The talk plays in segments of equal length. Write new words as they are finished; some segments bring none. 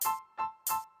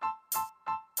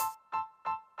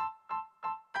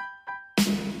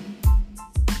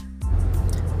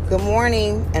Good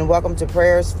morning and welcome to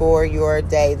Prayers for Your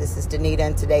Day. This is Danita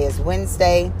and today is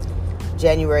Wednesday,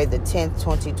 January the 10th,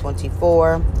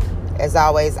 2024. As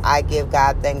always, I give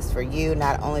God thanks for you,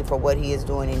 not only for what He is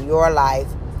doing in your life,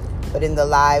 but in the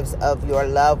lives of your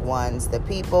loved ones, the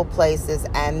people, places,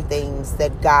 and things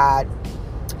that God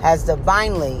has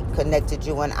divinely connected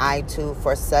you and I to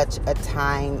for such a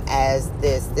time as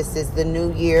this. This is the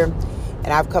new year, and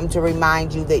I've come to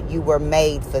remind you that you were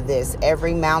made for this.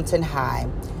 Every mountain high,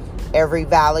 every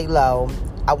valley low,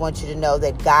 I want you to know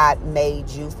that God made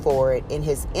you for it in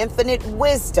His infinite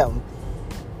wisdom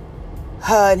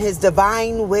and His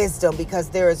divine wisdom,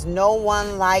 because there is no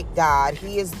one like God.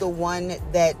 He is the one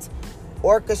that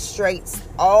orchestrates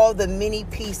all the many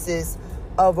pieces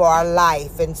of our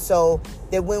life. And so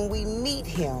that when we meet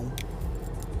Him,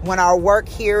 when our work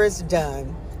here is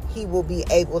done, He will be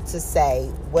able to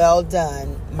say, "Well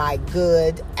done, my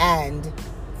good and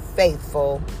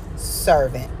faithful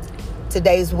servant."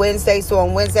 Today's Wednesday, so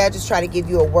on Wednesday, I just try to give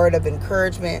you a word of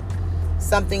encouragement,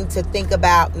 something to think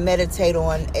about, meditate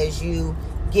on as you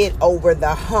get over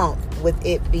the hump with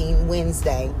it being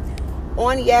Wednesday.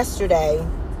 On yesterday,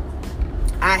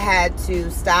 I had to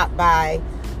stop by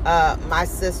my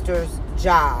sister's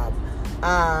job.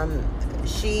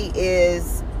 She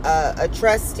is a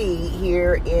trustee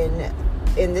here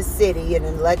in the city, an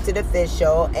elected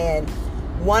official, and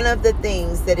one of the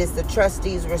things that is the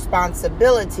trustee's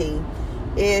responsibility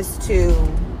is to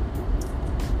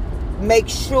make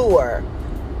sure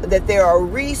that there are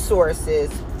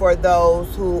resources for those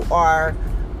who are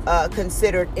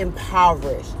considered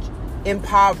impoverished,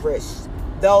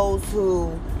 those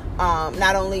who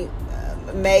not only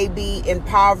may be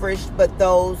impoverished, but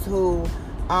those who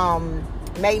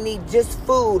may need just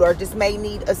food or just may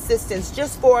need assistance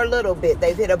just for a little bit.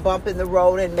 They've hit a bump in the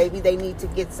road and maybe they need to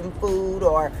get some food,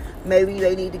 or maybe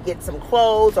they need to get some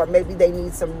clothes, or maybe they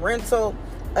need some rental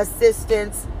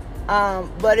assistance.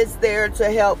 But it's there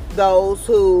to help those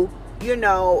who,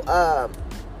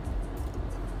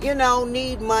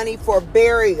 need money for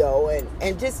burial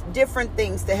and just different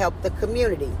things to help the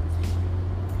community.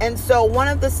 And so one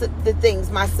of the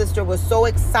things my sister was so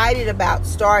excited about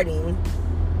starting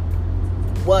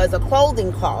was a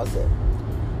clothing closet,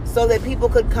 so that people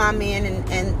could come in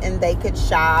and they could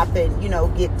shop and,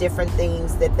 get different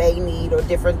things that they need, or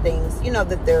different things,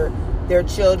 that their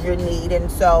children need.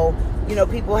 And so,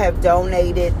 people have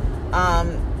donated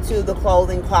to the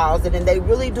clothing closet, and they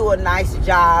really do a nice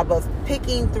job of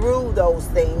picking through those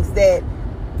things that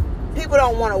people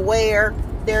don't want to wear.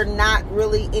 They're not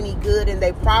really any good, and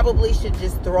they probably should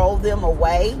just throw them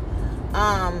away.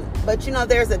 But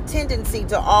there's a tendency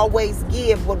to always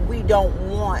give what we don't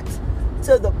want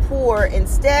to the poor,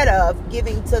 instead of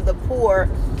giving to the poor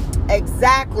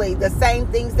exactly the same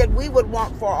things that we would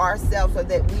want for ourselves, or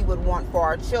that we would want for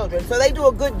our children. So they do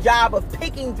a good job of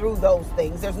picking through those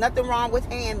things. There's nothing wrong with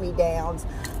hand-me-downs.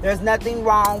 There's nothing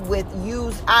wrong with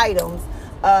used items,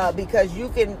 because you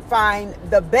can find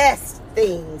the best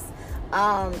things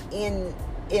in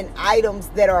items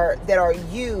that are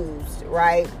used,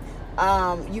 right?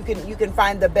 You can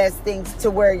find the best things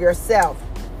to wear yourself.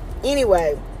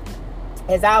 Anyway,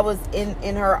 as I was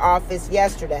in her office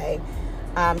yesterday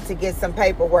to get some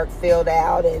paperwork filled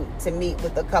out and to meet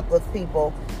with a couple of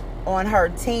people on her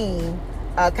team,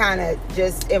 kind of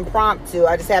just impromptu.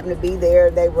 I just happened to be there.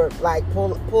 They were like,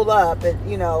 pull up and,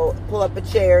 pull up a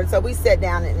chair. And so we sat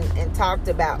down and talked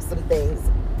about some things.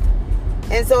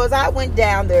 And so as I went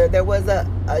down there was a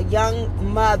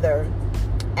young mother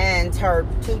and her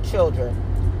two children.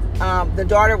 The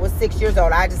daughter was 6 years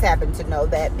old. I just happened to know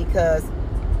that because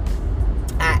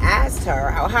I asked her,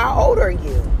 how old are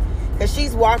you? Because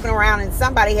she's walking around and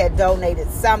somebody had donated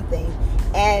something,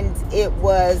 and it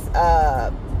was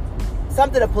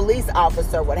something a police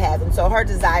officer would have. And so her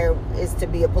desire is to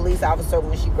be a police officer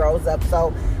when she grows up.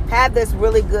 So had this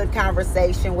really good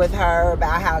conversation with her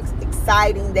about how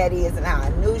exciting that is, and how I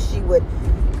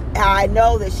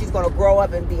know that she's going to grow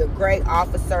up and be a great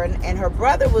officer. And her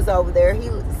brother was over there. He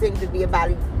seemed to be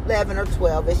about 11 or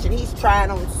 12ish, and he's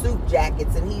trying on suit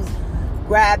jackets and he's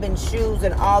grabbing shoes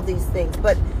and all these things.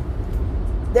 But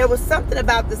there was something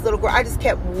about this little girl. I just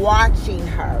kept watching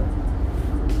her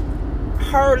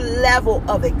level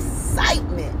of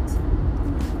excitement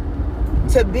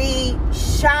to be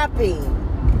shopping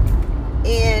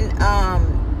in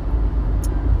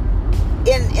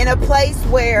a place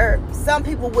where some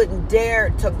people wouldn't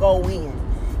dare to go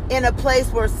in a place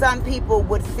where some people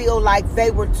would feel like they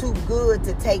were too good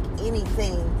to take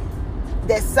anything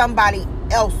that somebody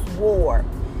else wore.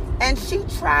 And she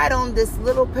tried on this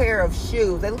little pair of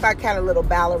shoes. They look like kind of little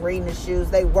ballerina shoes.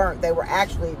 They weren't. They were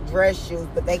actually dress shoes,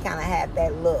 but they kind of had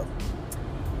that look.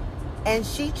 And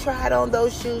she tried on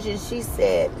those shoes and she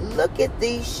said, look at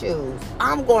these shoes.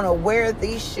 I'm going to wear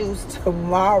these shoes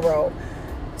tomorrow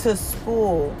to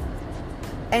school.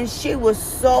 And she was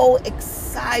so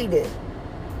excited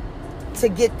to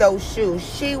get those shoes.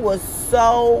 She was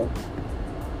so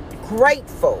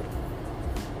grateful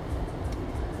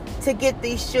to get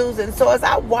these shoes. And so as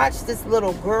I watched this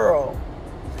little girl,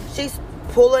 she's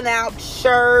pulling out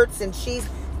shirts and she's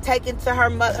taking to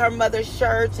her mother's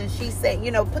shirts, and she's saying,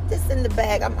 you know, put this in the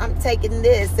bag. I'm taking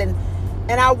this. And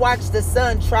I watched the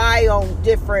son try on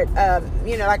different,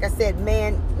 you know, like I said,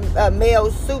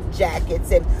 male suit jackets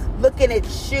and looking at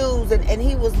shoes, and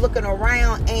he was looking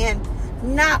around, and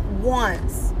not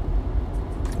once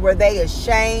were they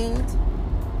ashamed.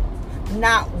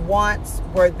 Not once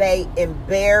were they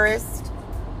embarrassed.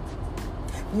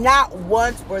 Not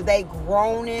once were they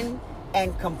groaning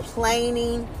and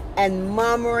complaining and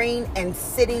murmuring and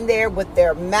sitting there with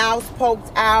their mouths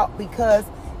poked out, because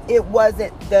it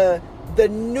wasn't the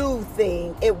new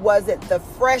thing. It wasn't the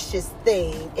freshest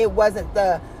thing. It wasn't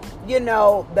the, you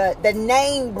know, the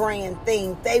name brand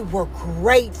thing. They were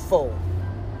grateful.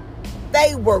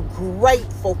 They were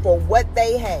grateful for what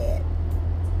they had.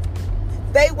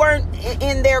 They weren't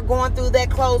in there going through that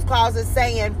clothes closet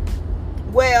saying,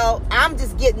 well, I'm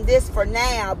just getting this for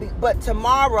now, but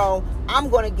tomorrow I'm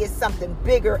going to get something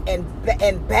bigger and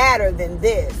badder than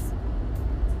this.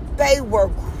 They were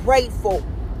grateful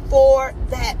for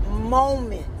that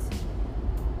moment.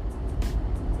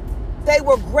 They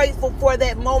were grateful for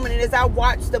that moment. And as I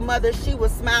watched the mother, she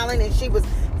was smiling and she was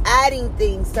adding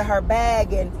things to her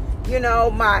bag. And, you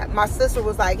know, my sister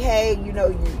was like, hey, you know,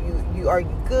 you are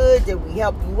you good? Did we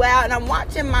help you out? And I'm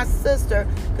watching my sister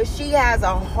because she has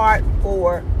a heart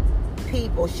for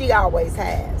people. She always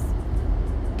has.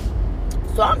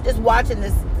 So I'm just watching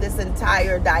this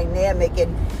entire dynamic.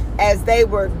 And as they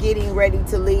were getting ready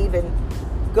to leave and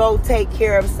go take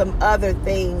care of some other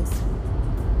things,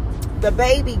 the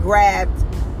baby grabbed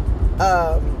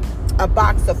a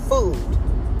box of food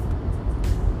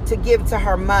to give to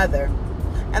her mother.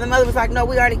 And the mother was like, no,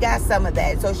 we already got some of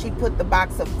that. So she put the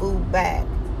box of food back.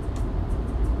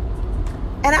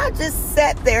 And I just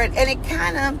sat there, and it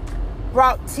kind of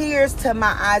brought tears to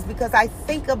my eyes, because I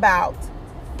think about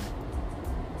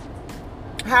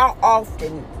how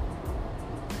often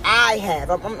I have.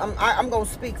 I'm going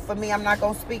to speak for me. I'm not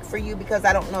going to speak for you because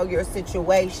I don't know your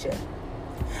situation.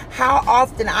 How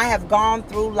often I have gone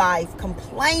through life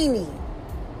complaining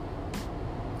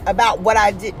about what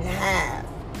I didn't have.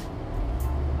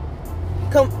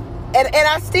 And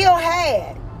I still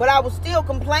had, but I was still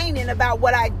complaining about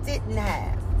what I didn't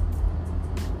have.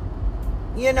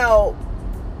 You know,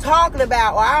 talking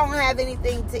about, well, I don't have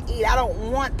anything to eat. I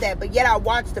don't want that. But yet I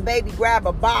watched the baby grab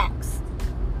a box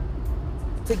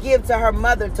to give to her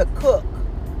mother to cook.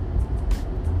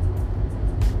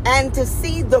 And to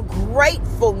see the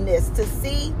gratefulness, to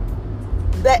see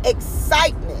the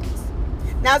excitement.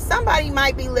 Now, somebody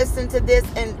might be listening to this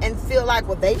and feel like,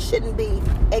 well, they shouldn't be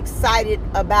excited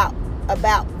about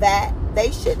that. They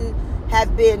shouldn't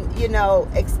have been,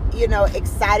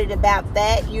 excited about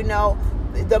that. You know,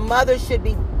 the mother should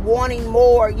be wanting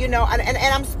more, and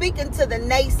I'm speaking to the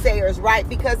naysayers, right?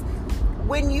 Because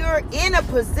when you're in a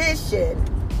position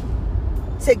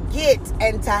to get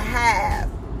and to have,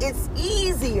 it's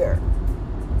easier.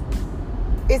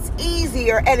 It's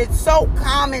easier, and it's so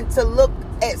common to look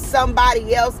at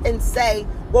somebody else and say,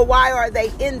 well, why are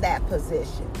they in that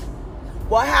position?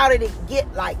 Well, how did it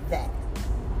get like that?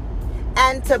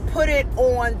 And to put it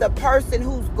on the person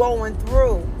who's going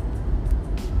through.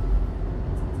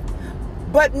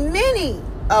 But many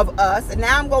of us, and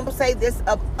now I'm going to say this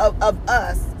of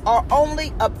us, are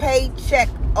only a paycheck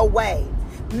away.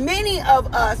 Many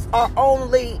of us are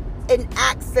only an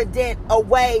accident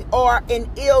away, or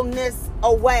an illness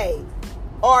away,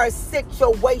 or a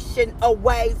situation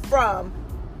away from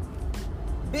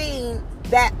being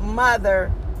that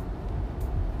mother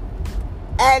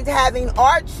and having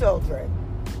our children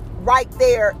right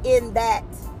there in that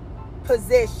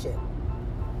position.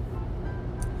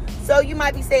 So you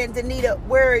might be saying, Danita,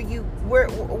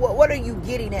 what are you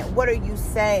getting at? What are you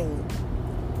saying?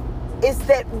 It's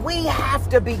that we have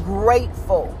to be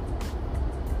grateful.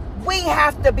 We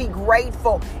have to be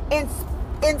grateful in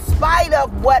spite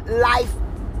of what life,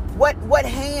 what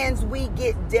hands we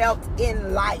get dealt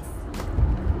in life.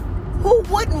 Who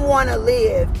wouldn't want to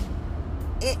live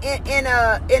in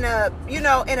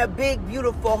a big,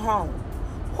 beautiful home?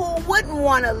 Who wouldn't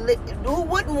want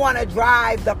to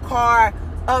drive the car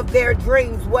of their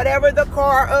dreams, whatever the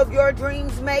car of your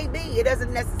dreams may be. It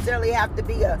doesn't necessarily have to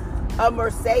be a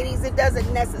Mercedes. It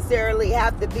doesn't necessarily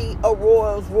have to be a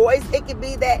Rolls Royce. It could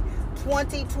be that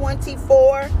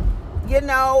 2024,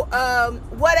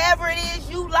 whatever it is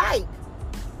you like.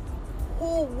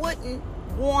 Who wouldn't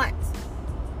want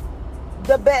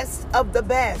the best of the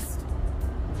best?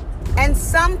 And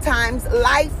sometimes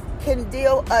life can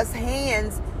deal us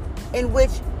hands in which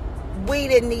we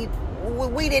didn't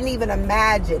even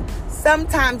imagine.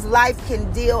 Sometimes life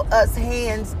can deal us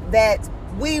hands that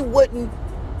we wouldn't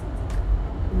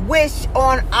wish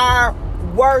on our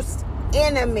worst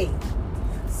enemy.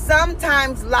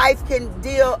 Sometimes life can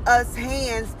deal us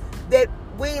hands that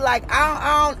we like,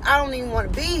 I don't even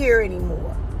want to be here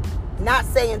anymore. Not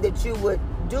saying that you would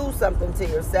do something to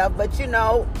yourself, but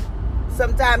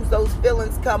sometimes those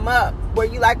feelings come up where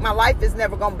you like, my life is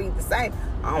never going to be the same.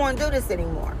 I don't want to do this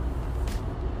anymore.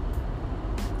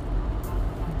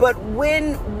 But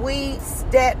when we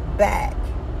step back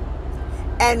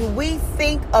and we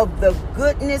think of the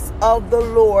goodness of the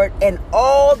Lord and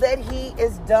all that He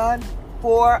has done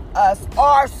for us,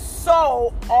 our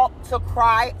soul ought to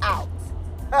cry out.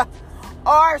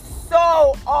 Our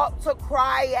soul ought to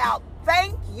cry out,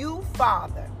 thank you,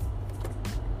 Father,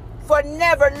 for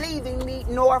never leaving me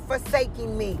nor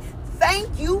forsaking me.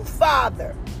 Thank you,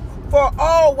 Father, for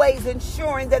always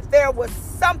ensuring that there was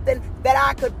something that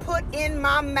I could put in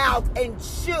my mouth and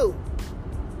chew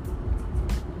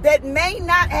that may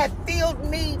not have filled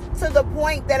me to the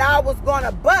point that I was going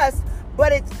to bust,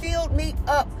 but it filled me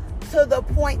up to the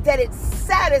point that it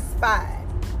satisfied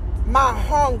my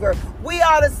hunger. We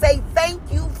ought to say, thank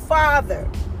you, Father,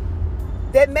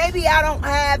 that maybe I don't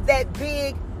have that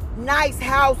big, nice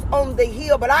house on the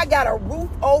hill, but I got a roof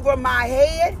over my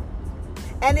head,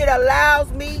 and it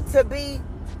allows me to be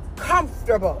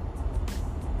comfortable.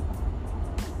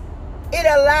 It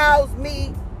allows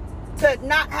me to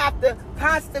not have to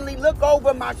constantly look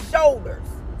over my shoulders.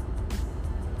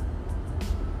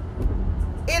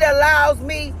 It allows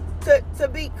me to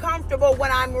be comfortable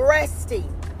when I'm resting.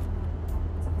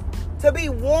 To be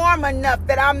warm enough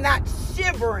that I'm not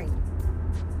shivering.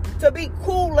 To be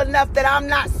cool enough that I'm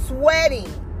not sweating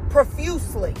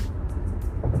profusely.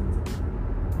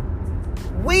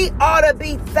 We ought to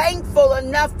be thankful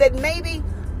enough that maybe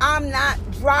I'm not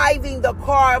driving the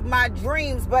car of my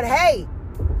dreams, but hey,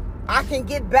 I can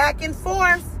get back and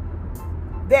forth.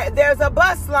 There's a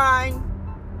bus line.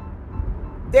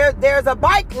 There's a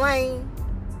bike lane.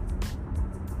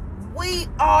 We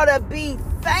ought to be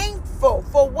thankful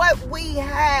for what we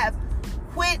have.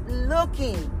 Quit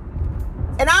looking.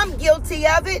 And I'm guilty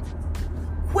of it.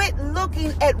 Quit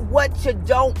looking at what you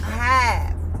don't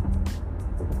have.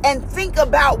 And think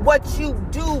about what you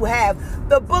do have.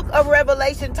 The book of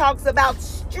Revelation talks about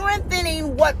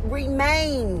strengthening what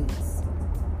remains.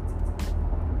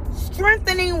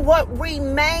 Strengthening what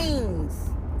remains.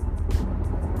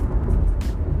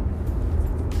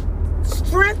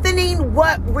 Strengthening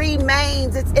what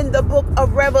remains. It's in the book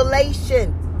of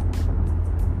Revelation.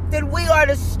 That we are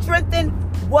to strengthen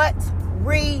what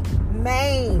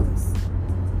remains.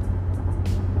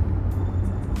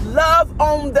 Love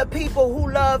on the people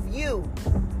who love you.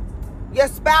 Your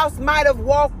spouse might have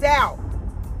walked out.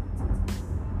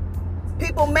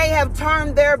 People may have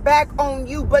turned their back on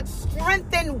you, but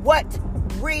strengthen what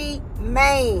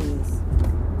remains.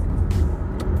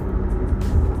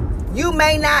 You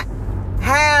may not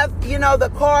have,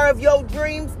 the car of your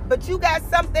dreams, but you got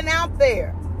something out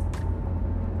there.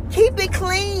 Keep it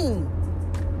clean.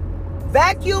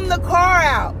 Vacuum the car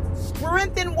out.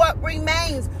 Strengthen what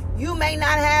remains. You may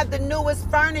not have the newest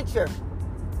furniture.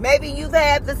 Maybe you've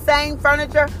had the same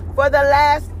furniture for the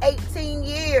last 18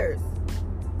 years.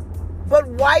 But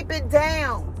wipe it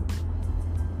down.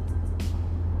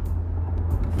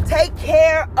 Take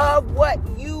care of what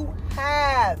you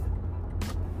have.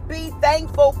 Be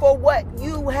thankful for what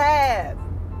you have.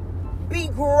 Be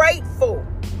grateful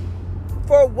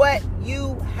for what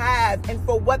you have and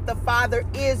for what the Father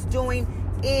is doing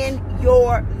in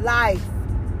your life.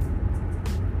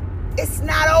 It's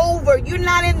not over. You're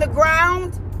not in the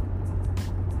ground.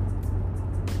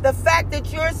 The fact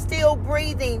that you're still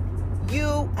breathing,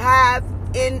 you have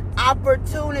an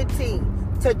opportunity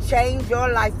to change your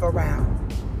life around.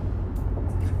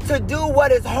 To do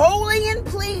what is holy and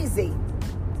pleasing.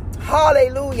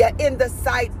 Hallelujah. In the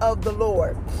sight of the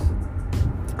Lord.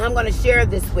 I'm going to share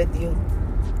this with you.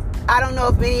 I don't know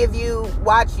if many of you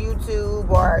watch YouTube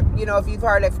or, if you've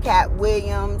heard of Cat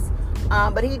Williams.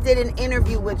 But he did an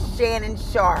interview with Shannon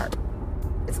Sharpe.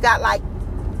 It's got like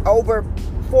over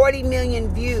 40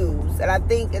 million views. And I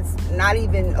think it's not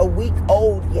even a week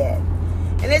old yet.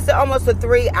 And it's almost a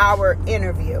 3-hour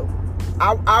interview.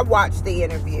 I watched the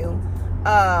interview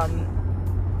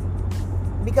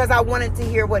because I wanted to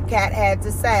hear what Cat had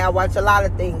to say. I watch a lot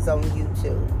of things on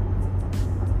YouTube.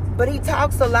 But he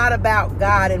talks a lot about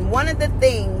God. And one of the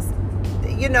things,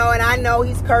 and I know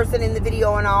he's cursing in the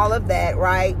video and all of that,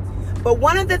 right? But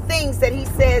one of the things that he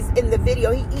says in the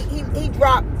video, he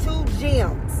dropped 2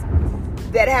 gems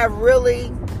that have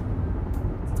really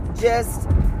just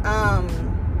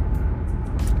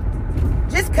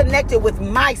connected with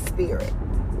my spirit.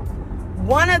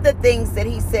 One of the things that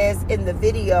he says in the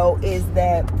video is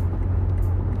that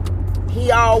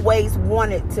he always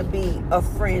wanted to be a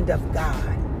friend of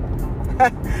God.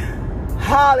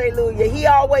 Hallelujah. He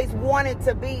always wanted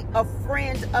to be a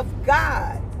friend of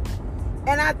God.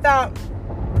 And I thought,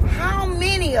 how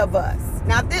many of us?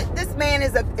 Now, this man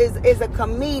is a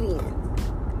comedian.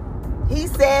 He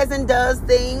says and does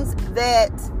things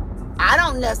that I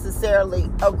don't necessarily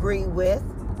agree with.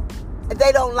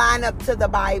 They don't line up to the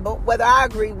Bible. Whether I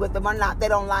agree with them or not, they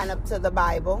don't line up to the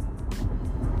Bible.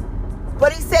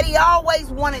 But he said he always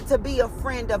wanted to be a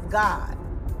friend of God.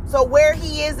 So where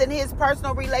he is in his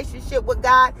personal relationship with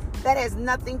God, that has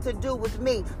nothing to do with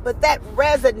me. But that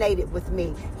resonated with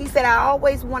me. He said, I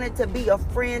always wanted to be a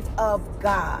friend of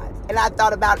God. And I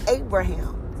thought about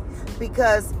Abraham,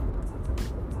 because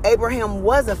Abraham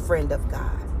was a friend of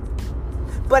God.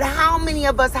 But how many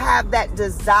of us have that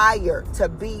desire to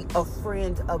be a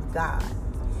friend of God?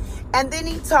 And then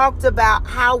he talked about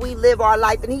how we live our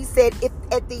life. And he said, if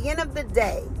at the end of the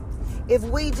day, if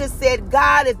we just said,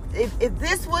 God, if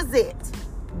this was it,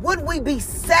 would we be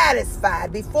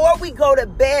satisfied before we go to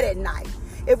bed at night?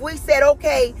 If we said,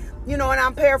 okay, and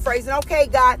I'm paraphrasing, okay,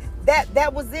 God,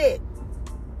 that was it.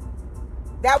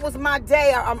 That was my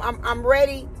day. I'm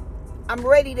ready. I'm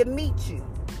ready to meet you.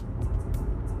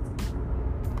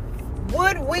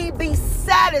 Would we be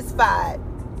satisfied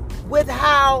with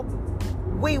how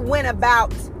we went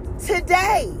about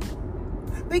today?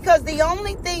 Because the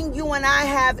only thing you and I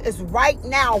have is right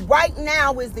now. Right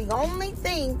now is the only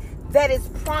thing that is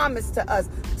promised to us.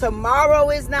 Tomorrow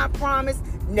is not promised.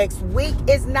 Next week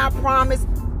is not promised.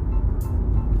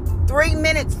 3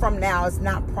 minutes from now is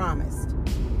not promised.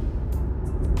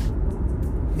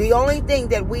 The only thing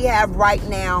that we have right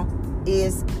now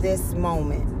is this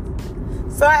moment.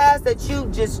 So I ask that you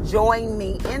just join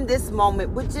me in this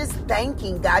moment with just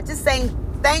thanking God, just saying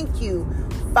thank you,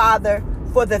 Father,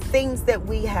 for the things that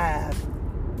we have.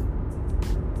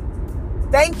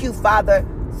 Thank you, Father,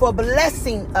 for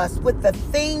blessing us with the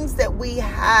things that we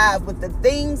have, with the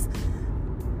things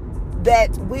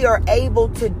that we are able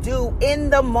to do in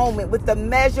the moment, with the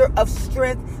measure of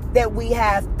strength that we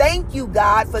have. Thank you,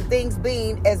 God, for things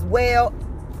being as well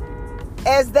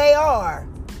as they are.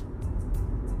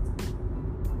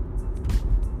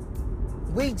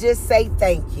 We just say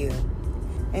thank you.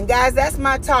 And guys, that's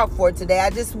my talk for today. I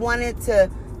just wanted to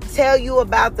tell you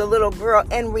about the little girl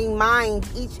and remind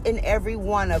each and every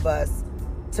one of us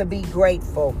to be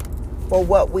grateful for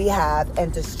what we have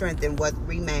and to strengthen what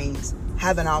remains.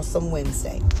 Have an awesome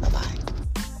Wednesday. Bye-bye.